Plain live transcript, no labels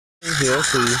Here,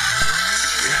 please.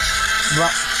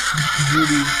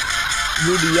 Rudy,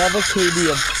 you have a KD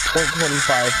of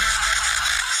 .25.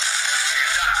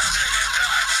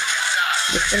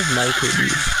 This is my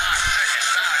KD.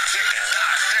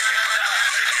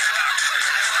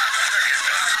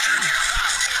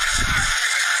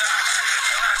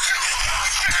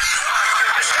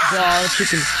 God,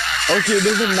 chicken. Okay, it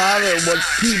doesn't matter what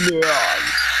team they're on.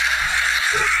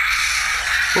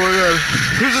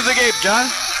 Who's in the game, John?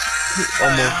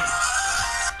 Almost.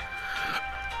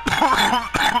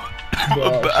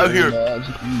 I'm here.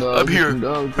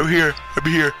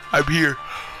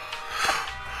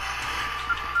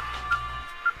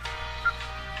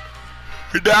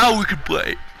 Now we can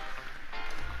play.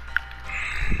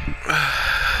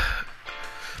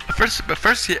 But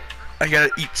first, I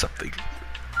gotta eat something.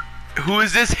 Who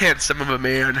is this handsome of a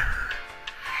man?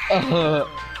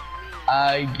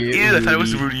 I get Ew, I thought it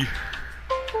was Rudy.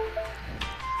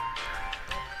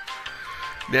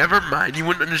 Never mind, you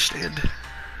wouldn't understand.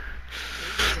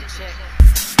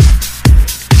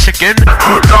 Chicken?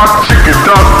 Dog chicken,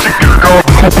 dog.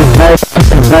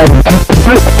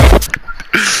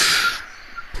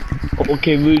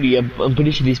 Okay, Rudy, I'm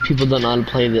pretty sure these people don't know how to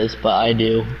play this, but I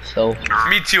do, so.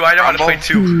 Me too, I know how to play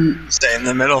too. Stay in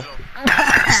the middle.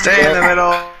 Stay in the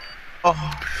middle.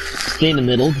 Stay in the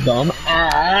middle, dumb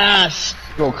ass!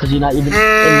 Bro, cause you're not even in the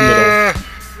middle.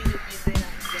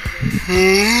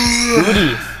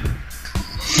 Rudy,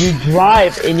 you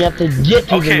drive and you have to get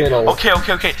to the middle. Okay.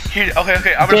 Here,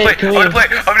 okay. I'm gonna play.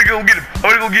 I'm gonna go get him.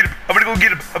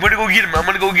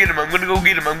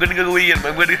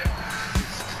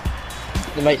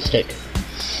 The right stick.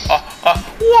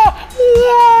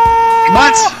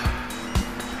 What?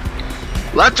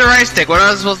 Left or right stick? What was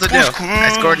I supposed to do? I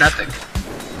scored nothing.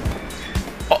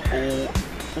 Uh-oh.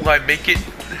 Will I make it?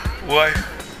 Why?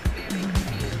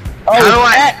 Oh, how do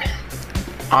I?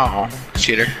 Oh,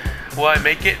 cheater. Will I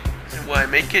make it? Will I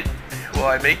make it? Will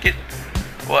I make it?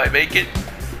 Will I make it?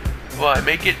 Will I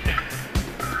make it?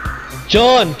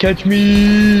 John, catch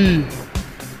me!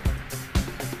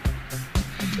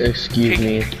 Excuse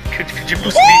me. Could you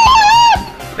boost me?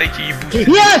 Thank you, you boosted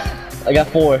me. Yes! I got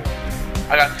 4.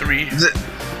 I got 3.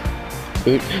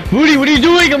 Rudy, what are you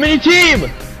doing? I'm in your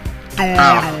team!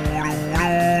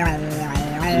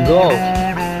 Go.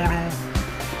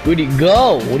 Rudy,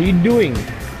 go! What are you doing?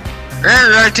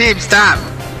 Our team, stop!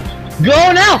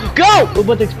 Go now! Go! We're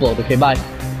about to explode. Okay, bye.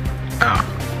 Oh.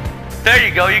 There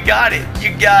you go, you got it!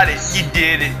 You got it! You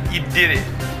did it! You did it!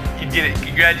 You did it!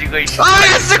 Congratulations! Oh, I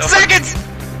got 6 seconds!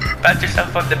 Pat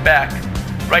yourself on the back.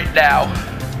 Right now.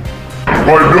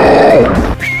 Right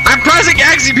now! I'm pressing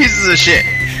X, you pieces of shit!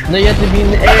 No, you have to be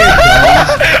in the air, John.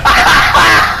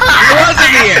 I was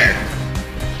in the air!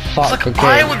 Fuck, Look, okay.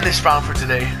 I win this round for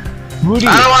today. Rudy!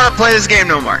 I don't want to play this game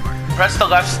no more. Press the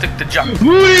left stick to jump.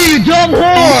 Rudy, you dumb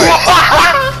whore!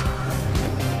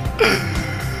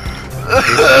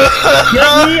 Get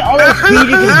me all the speed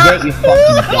you can get, you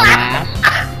fucking dumbass.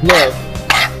 Look.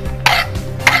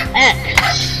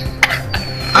 X.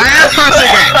 I am pressing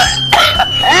X!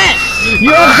 X!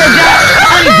 You also got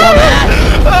you dumbass!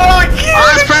 Oh, I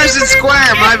was pressing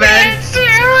square, my bad.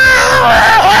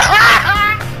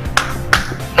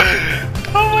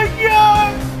 Oh my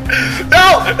god! No!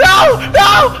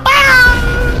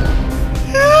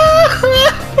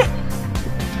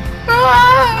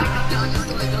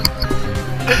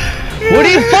 What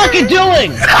are you fucking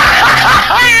doing?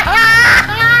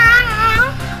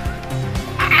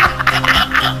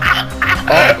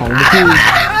 Oh, on the food.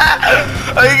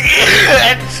 I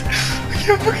can't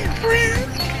fucking breathe.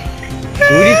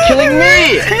 Rudy's killing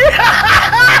me!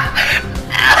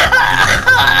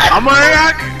 I'm on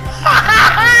Iraq!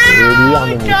 Rudy, I'm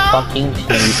in your fucking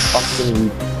team,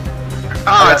 fucking.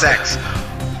 Oh, it's X.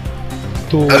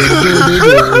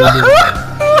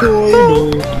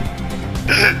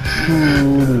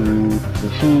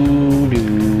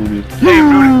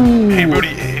 Hey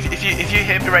Rudy, if you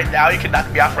hit me right now, you can knock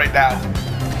me off right now.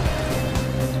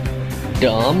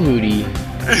 Dumb Rudy.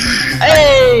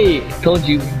 Hey! Told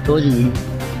you, Rudy.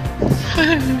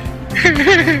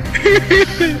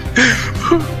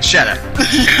 Shut up.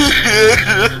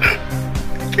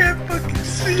 Can't fucking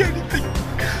see anything.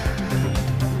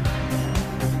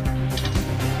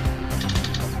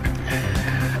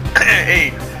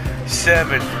 Eight,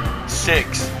 7,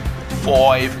 6,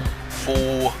 5,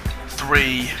 4,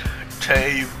 3,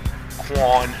 2,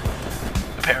 1.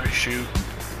 A parachute.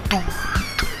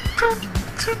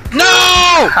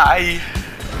 No! Hi.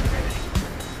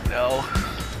 No.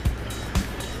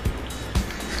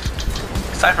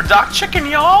 It's time for Doc Chicken,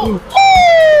 y'all.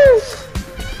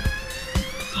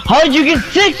 How did you get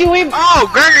sick, you weep? Oh,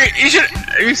 Gregory,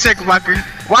 you sick fucker.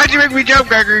 Why'd you make me jump,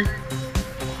 Gregory?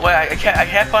 Wait, I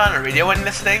can't put on a radio in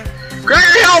this thing?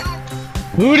 Gregory, help!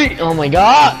 Booty! Oh my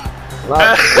god!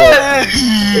 Well,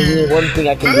 there's one thing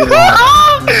I can do now.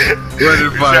 We're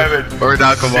in 5. 7, Or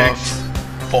not, come on. 6,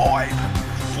 5,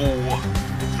 4,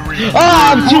 3.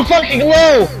 Ah, I'm too fucking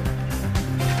low!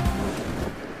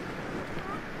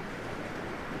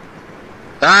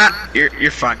 Ah,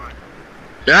 you're fine.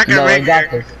 You're not gonna No, I make got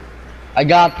it. this. I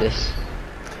got this.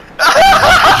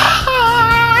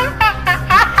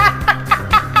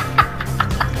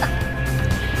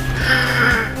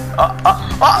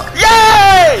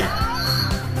 Yay!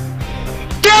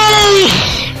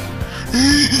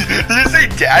 Did you say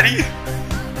daddy?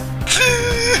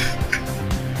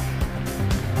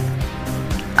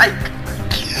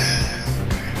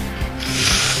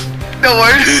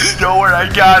 Don't worry, I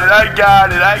got it.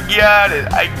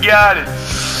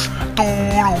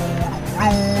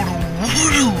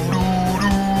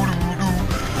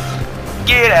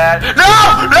 Get out.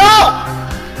 No!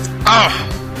 Oh!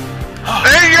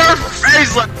 In your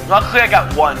face, look! Luckily I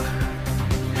got one.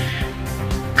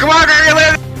 Come on, Gregory,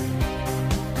 land!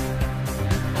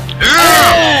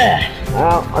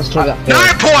 Well, I still got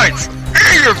 9 points!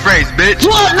 In your face, bitch!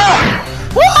 What? No!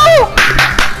 Woo!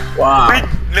 Wow. Wait,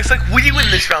 looks like we win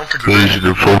this round for good. Crazy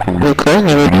the fucking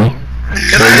Oh,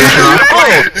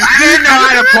 I didn't know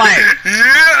how to play.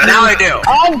 Now I do.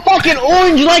 I'm fucking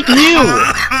orange like you!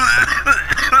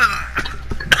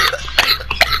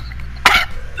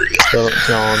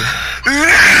 John.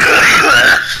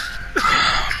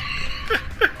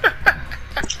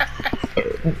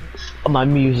 My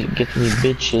music gets me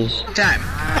bitches. Time.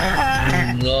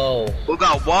 No. We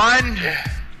got 1.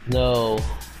 No.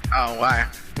 Oh, why?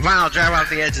 Fine, I'll drive off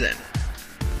the edge then.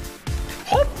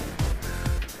 Whoop.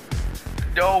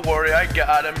 Don't worry, I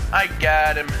got him.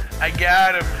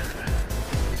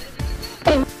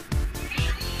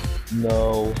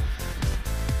 No.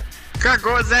 Kirk,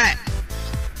 what was that?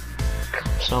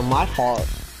 It's not my fault.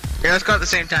 Here, let's go at the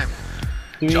same time.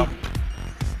 3. Jump.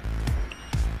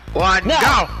 1, No.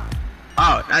 go!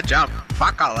 Oh, not jump.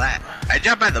 Fuck all that. I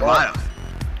jump at the bottom.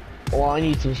 Well, I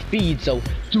need some speed, so.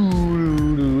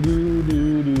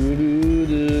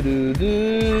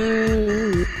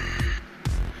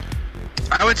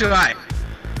 I went too high.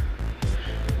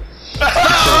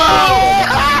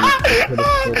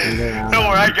 Don't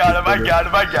worry, I got him.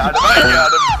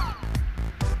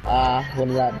 What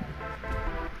is that?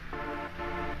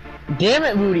 Damn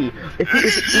it, Rudy! If you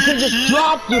could just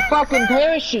drop your fucking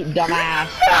parachute, dumbass!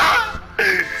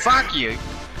 Fuck you.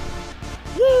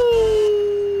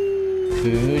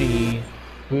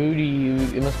 Rudy,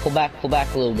 you must pull back a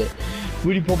little bit.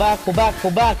 Rudy, pull back!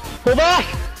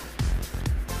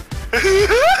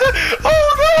 Oh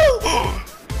no!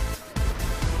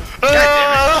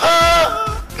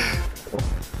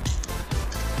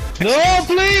 No,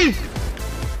 please!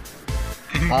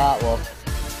 Well.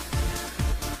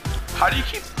 How do you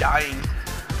keep dying?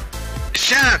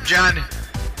 Shut up, John.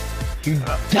 You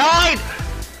died!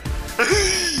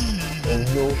 Oh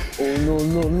no, oh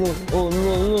no, oh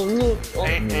no.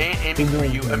 Aiming for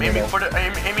you. I'm aiming for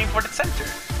the center.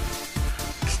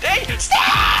 Stay!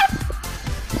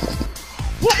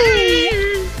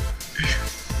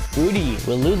 Rudy,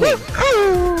 we're losing.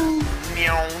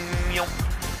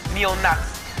 Neo nuts.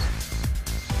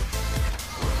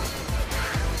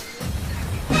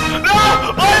 No!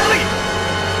 Leslie!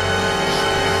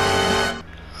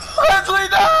 Leslie,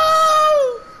 no!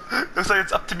 Looks like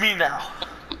it's up to me now.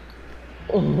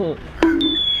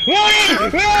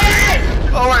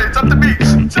 Alright, it's up to me.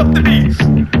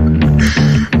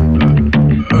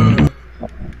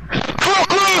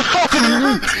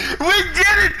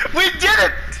 We did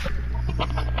it!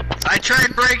 I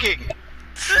tried braking.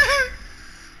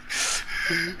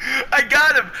 I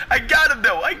got him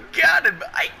though. I got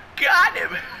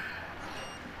him.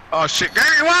 Oh shit,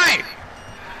 Gary, why?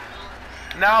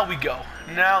 Now we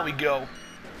go.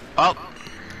 Oh.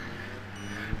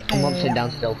 I'm upside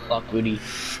down still. Fuck Rudy.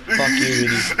 Fuck you,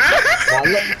 Rudy.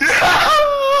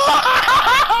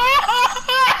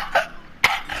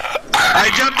 I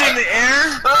jumped in the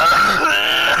air.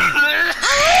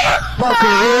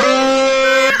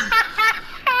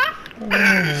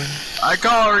 I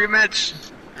call a rematch.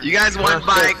 You guys won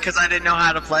by because I didn't know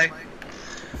how to play.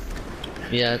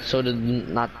 Yeah, so did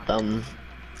not Oh,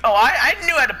 I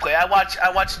knew how to play. I watched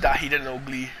Dahi the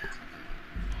Nogli.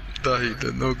 Dahi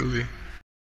the Nogli.